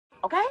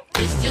okay?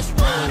 It's just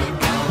one of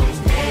those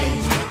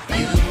days.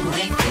 You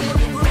ain't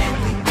feeling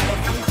friendly.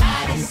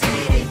 Everybody say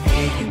they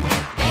hate you.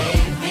 They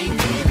ain't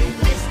really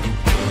listening.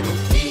 It'll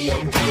be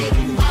okay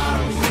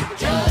tomorrow. So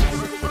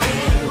just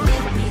bear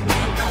with me.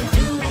 I'll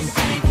do the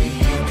same for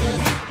you.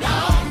 'Cause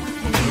y'all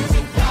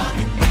music got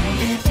me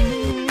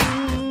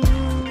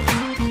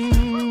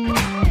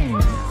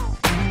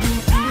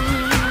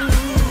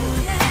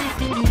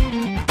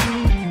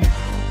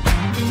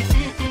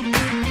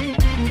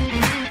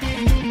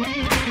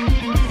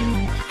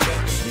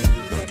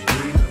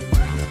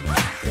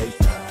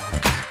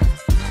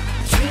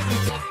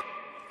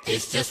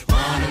It's just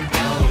one of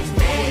those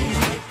days.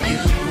 You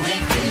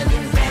ain't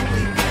feeling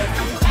friendly.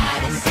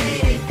 Everybody say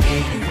they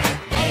hate you.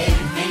 They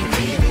ain't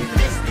really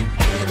listening.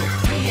 It'll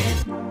be it.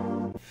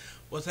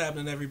 What's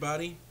happening,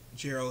 everybody?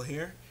 Gerald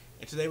here,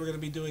 and today we're going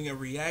to be doing a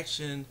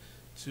reaction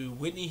to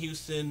Whitney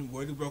Houston,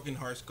 Where Do Broken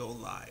Hearts Go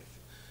Live.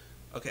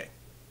 Okay,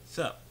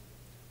 so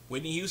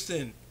Whitney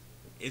Houston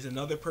is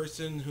another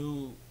person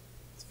who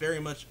is very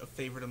much a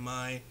favorite of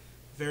mine,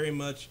 very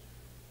much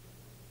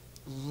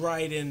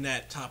right in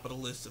that top of the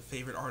list of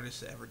favorite artists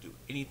to ever do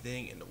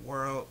anything in the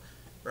world,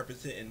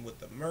 representing with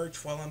the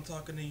merch while I'm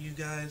talking to you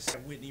guys.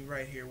 Whitney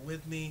right here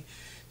with me.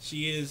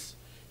 She is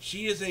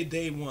a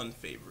day one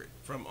favorite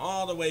from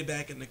all the way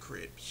back in the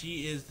crib.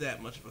 She is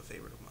that much of a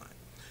favorite of mine.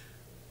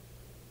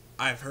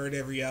 I've heard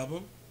every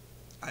album.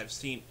 I've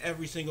seen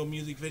every single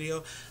music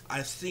video.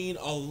 I've seen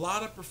a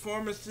lot of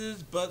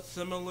performances, but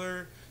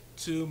similar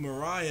to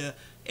Mariah,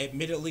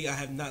 admittedly, I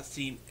have not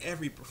seen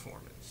every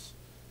performance.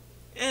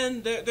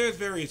 And there's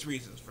various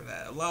reasons for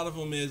that. A lot of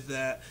them is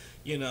that,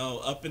 you know,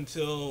 up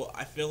until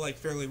I feel like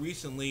fairly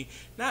recently,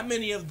 not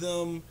many of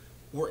them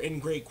were in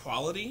great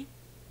quality.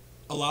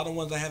 A lot of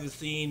ones I haven't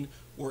seen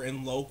were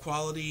in low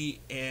quality,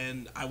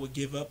 and I would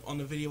give up on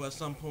the video at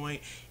some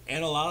point.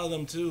 And a lot of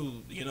them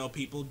too, you know,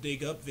 people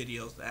dig up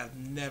videos that I've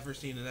never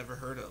seen and never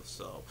heard of.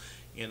 So,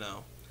 you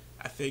know,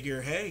 I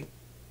figure, hey,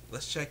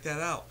 let's check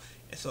that out.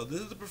 And so this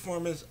is the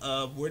performance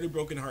of Where Do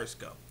Broken Hearts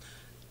Go.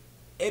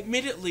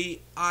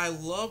 Admittedly, I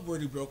love Where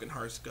Do Broken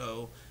Hearts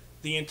Go.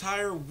 The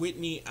entire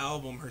Whitney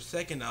album, her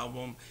second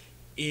album,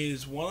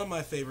 is one of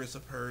my favorites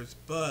of hers.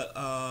 But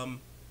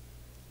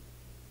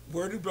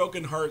Where Do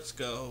Broken Hearts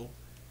Go,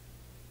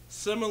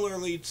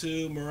 similarly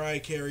to Mariah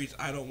Carey's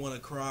I Don't Wanna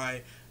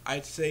Cry,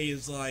 I'd say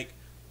is like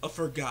a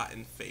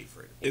forgotten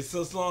favorite. It's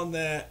a song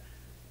that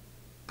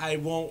I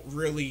won't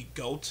really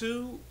go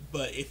to,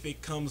 but if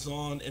it comes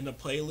on in the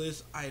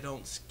playlist, I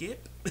don't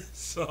skip.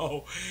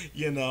 So,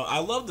 you know, I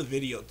love the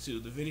video too.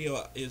 The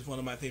video is one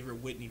of my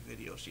favorite Whitney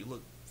videos. She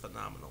looked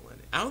phenomenal in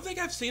it. I don't think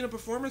I've seen a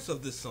performance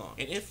of this song,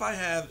 and if I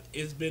have,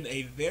 it's been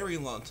a very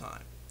long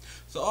time.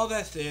 So all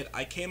that said,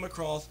 I came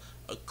across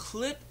a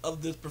clip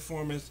of this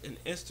performance in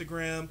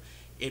Instagram.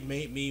 It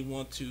made me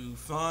want to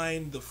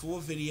find the full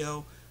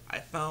video. I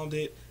found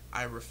it.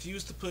 I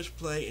refused to push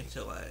play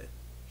until I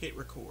hit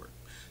record.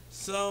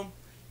 So,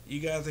 you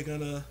guys are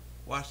gonna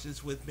watch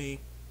this with me.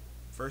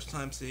 First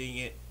time seeing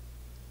it.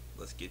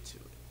 Let's get to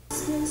it.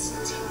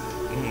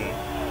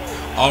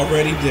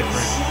 Already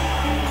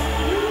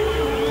different.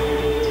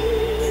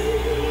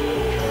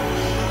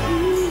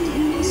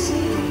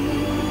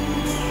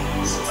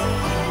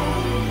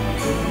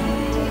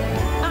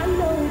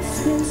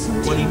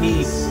 What he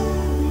needs.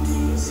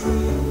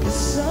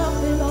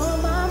 Something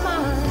on my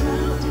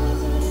mind.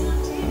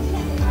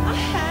 I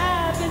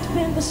haven't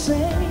been the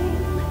same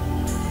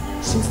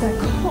since that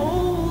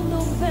cold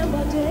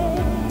November day.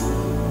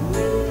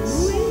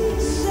 We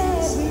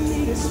said we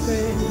needed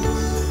space.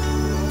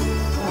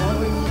 All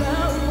we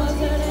found was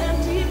an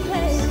empty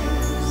place.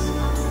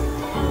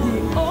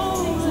 The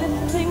only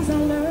things I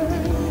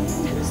learned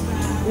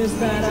is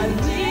that I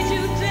need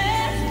you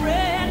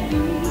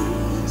desperately.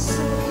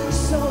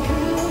 So here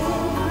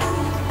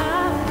I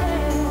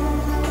am,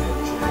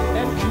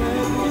 and can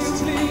you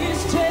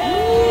please tell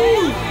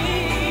me?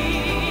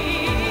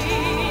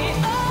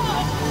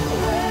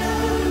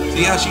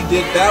 See how she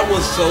did? That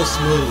was so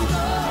smooth.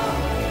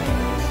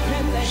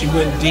 She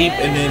went deep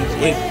and then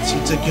she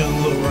took you on a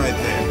little ride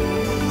there.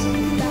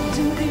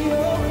 To the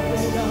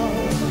open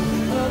arms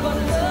of a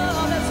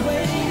love that's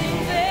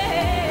waiting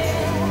there.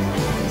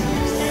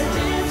 And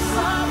if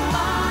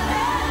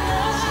somebody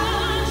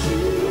loves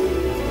you,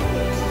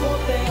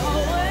 won't they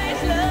always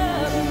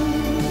love you?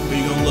 Where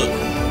you gonna look?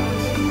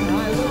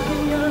 I look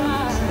in your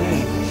eyes,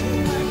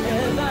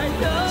 and I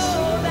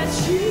know that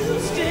you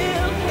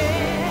still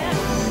care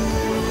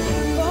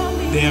for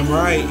me. Damn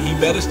right, he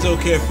better still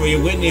care for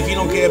you. Whitney, if he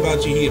don't care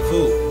about you, he get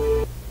food.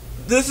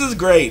 This is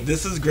great.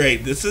 This is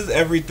great. This is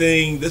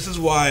everything. This is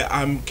why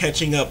I'm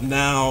catching up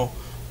now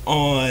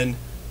on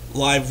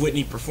live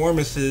Whitney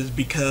performances,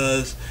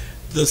 because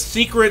the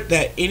secret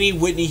that any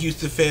Whitney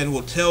Houston fan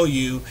will tell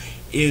you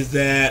is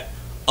that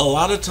a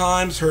lot of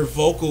times her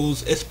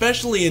vocals,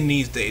 especially in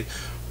these days,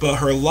 but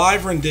her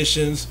live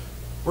renditions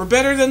were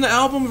better than the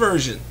album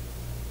version.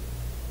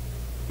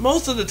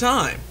 Most of the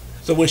time.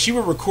 So when she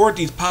would record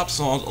these pop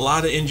songs, a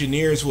lot of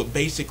engineers would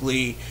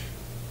basically,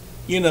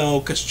 you know,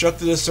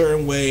 construct it a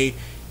certain way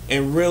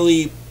and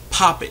really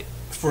pop it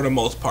for the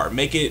most part.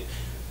 Make it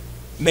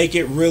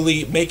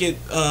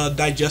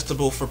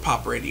digestible for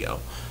pop radio.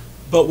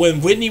 But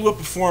when Whitney would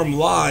perform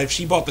live,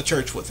 she brought the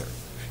church with her.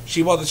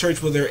 She brought the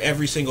church with her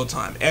every single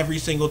time, every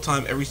single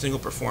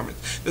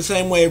performance. The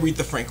same way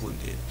Aretha Franklin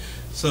did.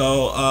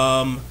 So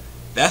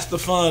that's the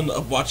fun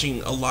of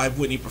watching a live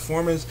Whitney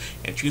performance.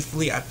 And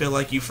truthfully, I feel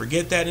like you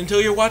forget that until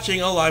you're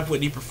watching a live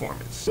Whitney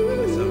performance. So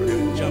we're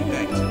gonna jump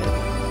back to it.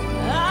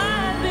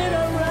 I've been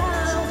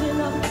around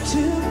enough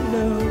to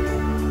know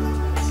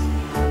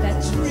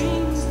that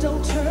dreams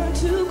don't turn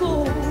to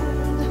gold.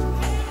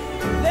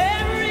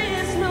 There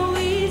is no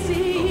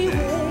easy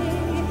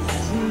way.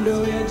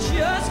 No, you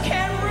just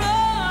can't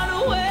run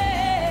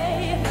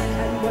away.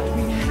 And what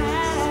we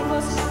had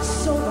was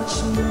so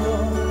much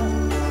more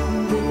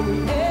than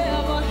we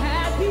ever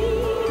had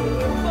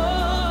before.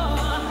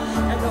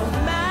 And no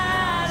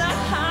matter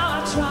how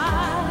I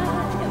try,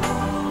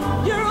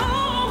 you're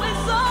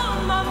always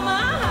on my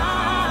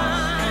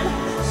mind.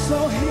 So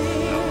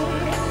here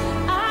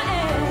I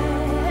am,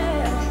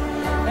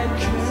 and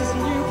can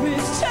you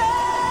please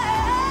tell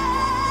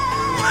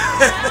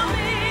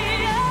me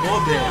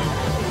Well, damn.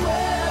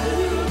 where do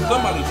you go?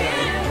 Somebody tell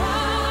her.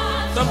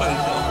 Somebody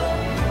tell her.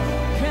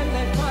 Can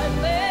they find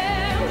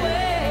their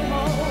way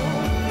home?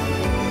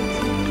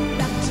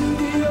 Back to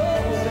the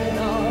open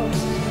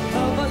arms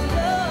of a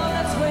love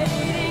that's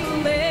waiting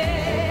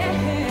there.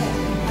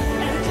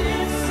 And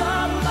if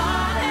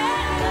somebody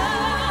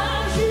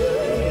loves you,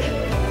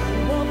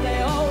 won't they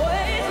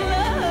always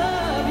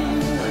love you?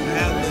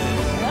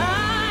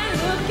 I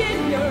look in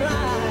your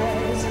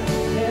eyes,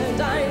 and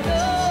I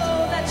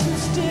know that you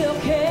still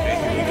care.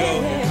 Here we go.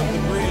 Here comes the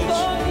bridge.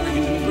 For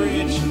Bring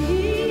it to the bridge.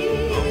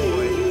 me. Oh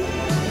boy.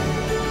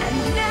 And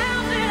now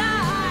that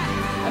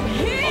I'm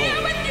here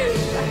with you,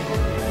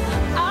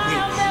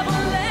 I'll never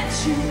let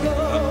you go.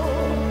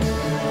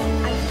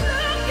 I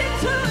look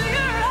into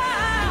your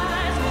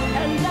eyes,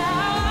 and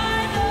now I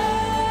know.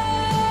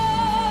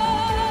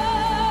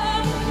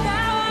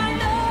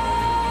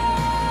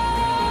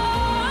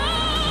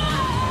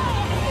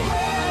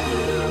 Where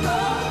do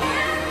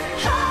broken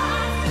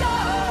hearts go?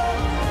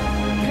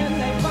 Can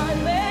they find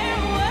their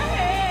way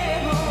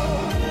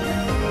home?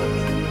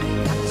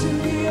 Back to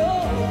the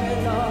open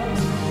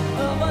arms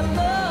of a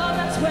love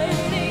that's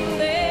waiting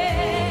there.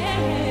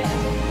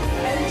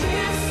 And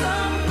if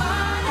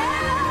somebody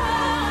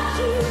loves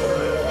you,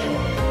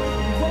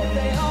 won't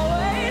they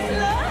always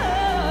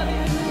love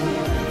you?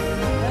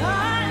 I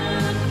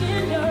look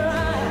in your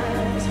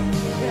eyes,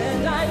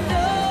 and I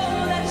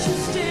know that you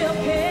still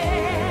care.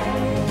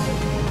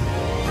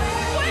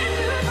 Where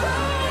do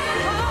broken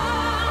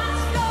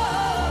hearts go?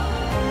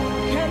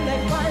 Can they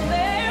find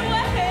their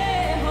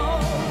way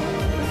home?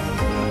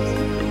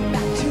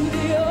 Back to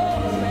the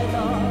open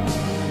arms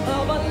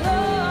of a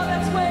love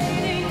that's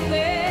waiting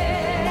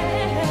there.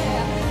 And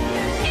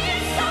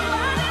if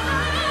somebody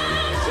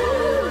loves you,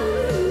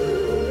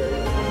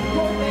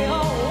 won't they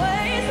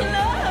always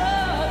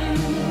love you?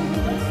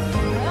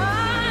 I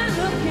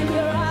look in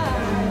your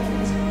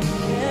eyes,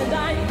 and I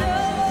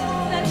know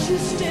that you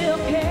still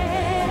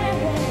care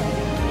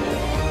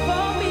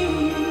for me.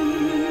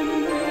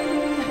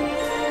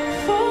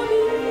 For me.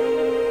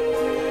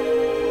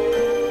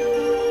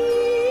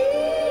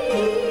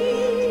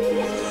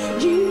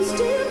 You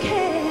still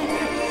care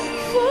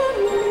for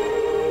me.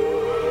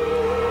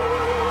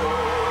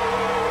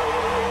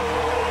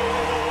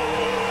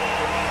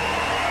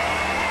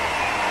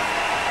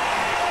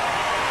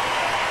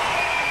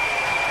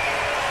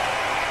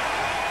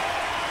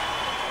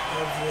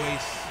 Her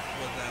voice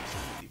was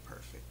absolutely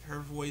perfect. Her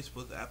voice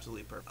was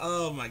absolutely perfect.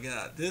 Oh my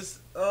god.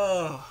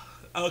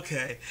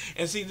 Okay.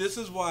 And see, this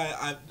is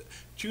why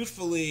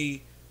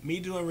truthfully, me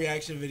doing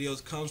reaction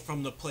videos comes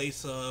from the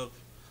place of,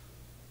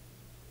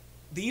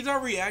 these are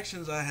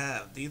reactions I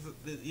have. These,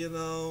 you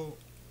know,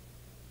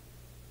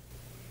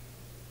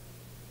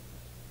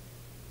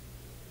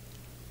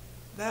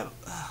 that,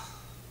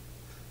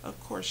 of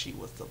course she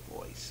was the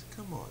voice.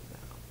 Come on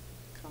now.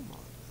 Come on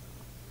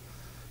now.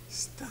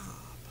 Stop.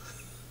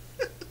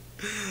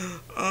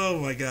 Oh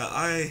my god,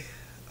 I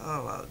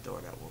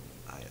adore that woman.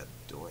 I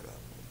adore that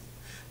woman.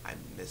 I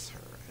miss her.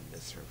 I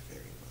miss her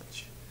very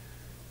much.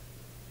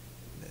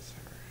 Miss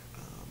her.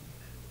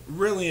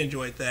 Really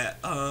enjoyed that.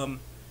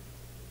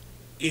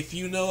 If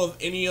you know of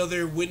any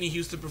other Whitney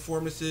Houston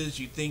performances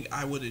you think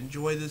I would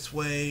enjoy this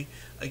way,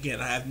 again,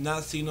 I have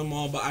not seen them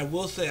all, but I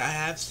will say I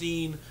have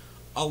seen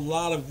a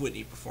lot of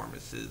Whitney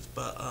performances,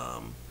 but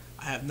I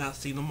have not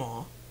seen them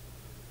all.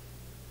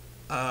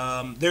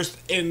 There's,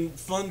 and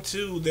fun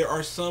too, there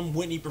are some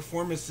Whitney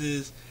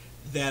performances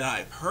that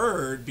I've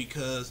heard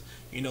because,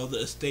 you know, the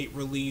estate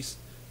released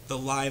the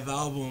live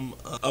album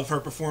of her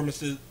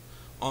performances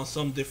on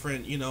some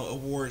different, you know,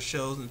 award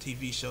shows and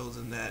TV shows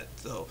and that.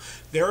 So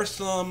there are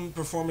some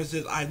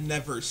performances I've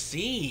never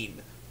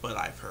seen, but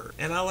I've heard.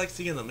 And I like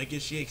seeing them. It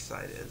gets you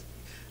excited.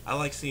 I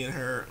like seeing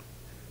her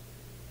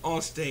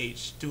on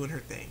stage doing her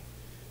thing.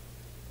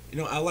 You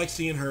know, I like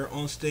seeing her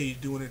on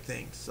stage doing her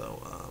thing.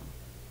 So,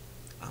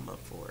 I'm up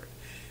for it.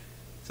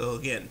 So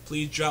again,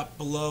 please drop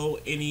below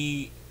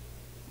any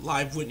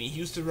live Whitney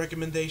Houston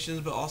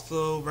recommendations, but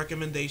also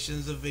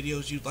recommendations of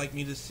videos you'd like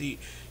me to see,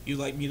 you'd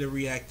like me to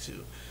react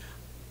to.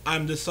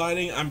 I'm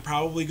deciding I'm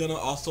probably going to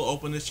also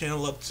open this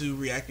channel up to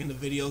reacting to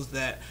videos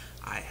that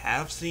I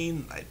have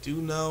seen, I do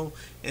know,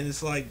 and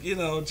it's like, you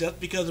know, just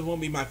because it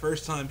won't be my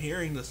first time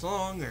hearing the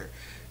song or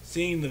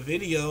seeing the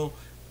video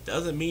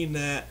doesn't mean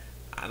that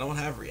I don't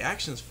have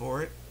reactions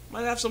for it.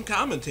 Might have some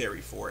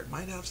commentary for it,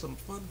 might have some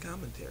fun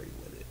commentary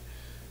with it,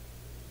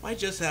 might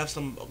just have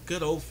some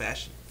good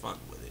old-fashioned fun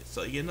with it.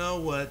 So you know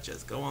what,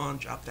 just go on,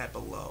 drop that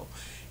below,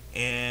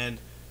 and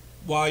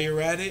while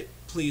you're at it,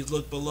 please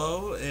look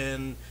below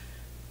and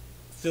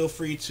feel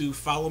free to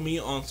follow me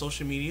on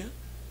social media.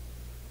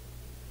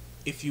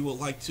 If you would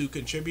like to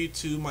contribute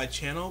to my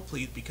channel,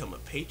 please become a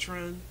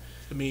patron.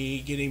 For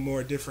me getting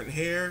more different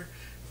hair,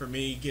 for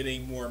me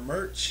getting more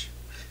merch,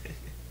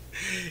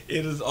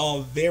 it is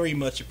all very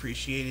much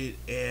appreciated,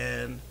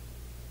 and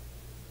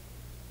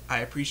I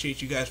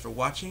appreciate you guys for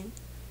watching.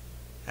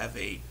 Have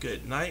a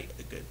good night,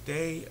 a good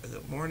day, a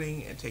good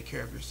morning, and take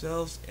care of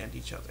yourselves and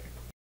each other.